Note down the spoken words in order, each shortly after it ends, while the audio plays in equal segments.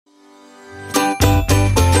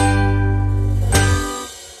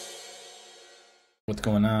what's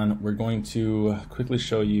going on. We're going to quickly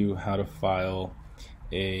show you how to file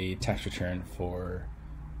a tax return for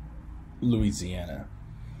Louisiana.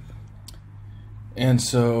 And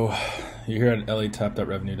so you're here at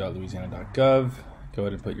latap.revenue.louisiana.gov. Go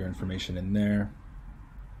ahead and put your information in there.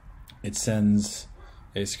 It sends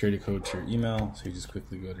a security code to your email, so you just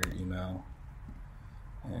quickly go to your email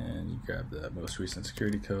and you grab the most recent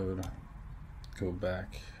security code, go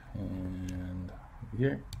back and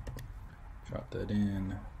here, drop that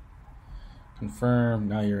in, confirm.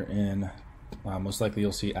 Now you're in. Most likely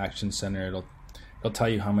you'll see Action Center. It'll tell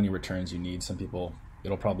you how many returns you need. Some people,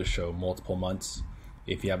 it'll probably show multiple months.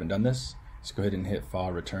 If you haven't done this, just go ahead and hit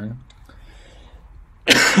file return.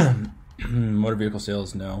 Motor vehicle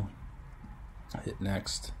sales, no. Hit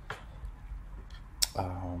next.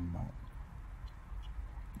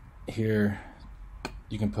 Here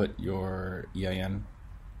you can put your EIN.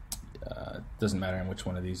 Doesn't matter in which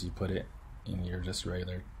one of these you put it in. You're just a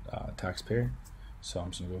regular taxpayer. So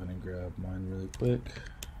I'm just gonna go ahead and grab mine really quick.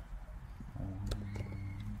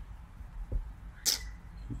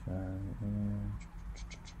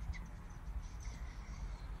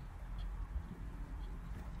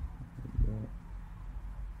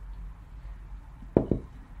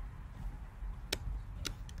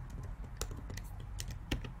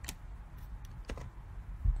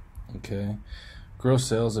 Okay, gross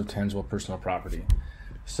sales of tangible personal property.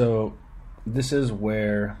 So this is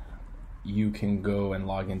where you can go and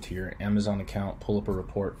log into your Amazon account, pull up a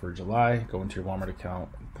report for July, go into your Walmart account,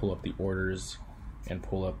 pull up the orders, and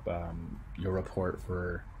pull up your report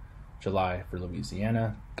for July for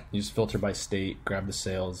Louisiana. You just filter by state, grab the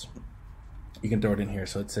sales. You can throw it in here.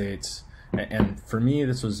 So let's say it's, and for me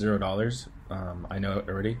this was $0. I know it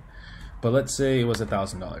already, but let's say it was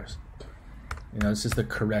 $1,000. You know, this is the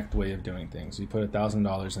correct way of doing things. You put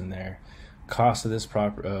 $1,000 in there, cost of this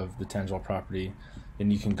of the tangible property,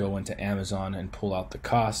 and you can go into Amazon and pull out the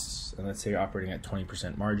costs. And let's say you're operating at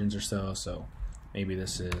 20% margins or so. So maybe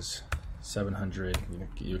this is 700.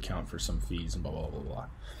 You account for some fees and blah blah blah blah.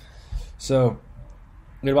 So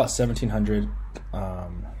we get about 1,700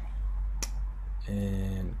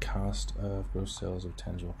 in cost of gross sales of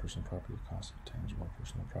tangible personal property. Cost of tangible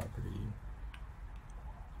personal property.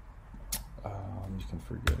 You can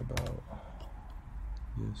forget about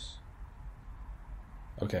this.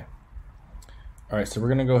 Okay. All right, so we're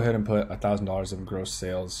gonna go ahead and put $1,000 of gross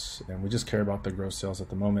sales, and we just care about the gross sales at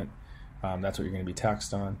the moment. That's what you're gonna be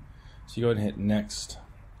taxed on. So you go ahead and hit next.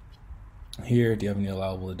 Here, do you have any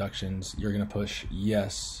allowable deductions? You're gonna push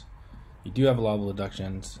yes. You do have allowable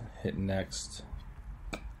deductions. Hit next.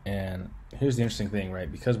 And here's the interesting thing,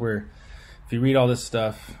 right? Because if you read all this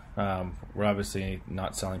stuff, we're obviously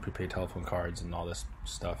not selling prepaid telephone cards and all this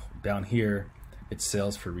stuff. Down here, it's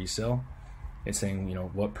sales for resale. It's saying, you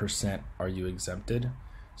know, what percent are you exempted?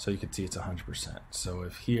 So you can see it's 100%. So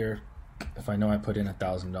if I know I put in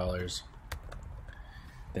 $1,000,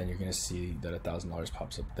 then you're gonna see that $1,000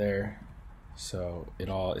 pops up there. So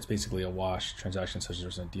it's basically a wash. Transactions such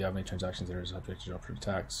as, do you have any transactions that are subject to dropshipping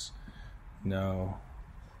tax? No.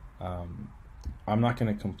 I'm not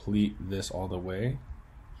going to complete this all the way,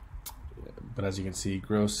 but as you can see,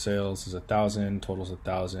 gross sales is 1,000, totals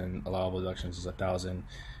 1,000, allowable deductions is 1,000.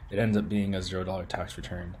 It ends up being a $0 tax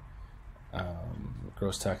return.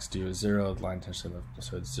 Gross tax due is 0. Line intention,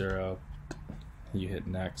 so it's 0. You hit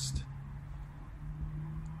next.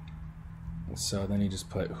 So then you just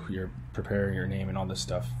prepare your name and all this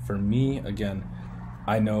stuff. For me, again,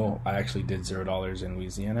 I know I actually did $0 in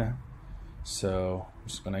Louisiana. So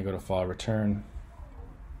just when I go to file return,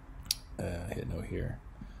 hit no here.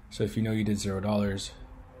 So if you know you did $0,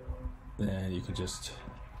 then you can just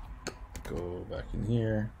go back in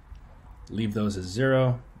here, leave those as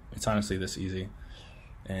 0. It's honestly this easy.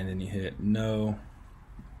 And then you hit no.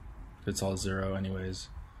 It's all 0 anyways.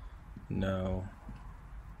 No.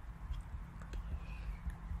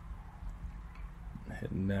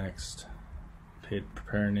 Hit next.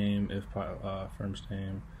 Prepare name, if firm's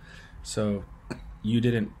name. So you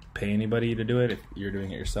didn't pay anybody to do it if you're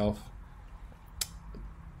doing it yourself.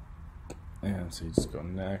 And so you just go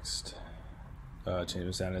next. Change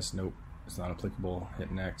the status, nope, it's not applicable. Hit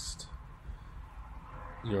next.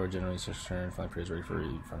 Your general research return, final period is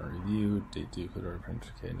ready for final review. Date due, could order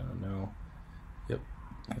print. Okay, no. Yep,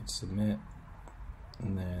 hit submit.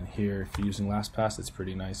 And then here, if you're using LastPass, it's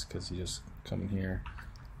pretty nice because you just come in here,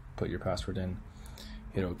 put your password in,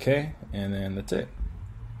 hit OK, and then that's it.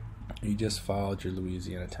 You just filed your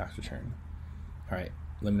Louisiana tax return. All right,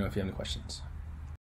 let me know if you have any questions.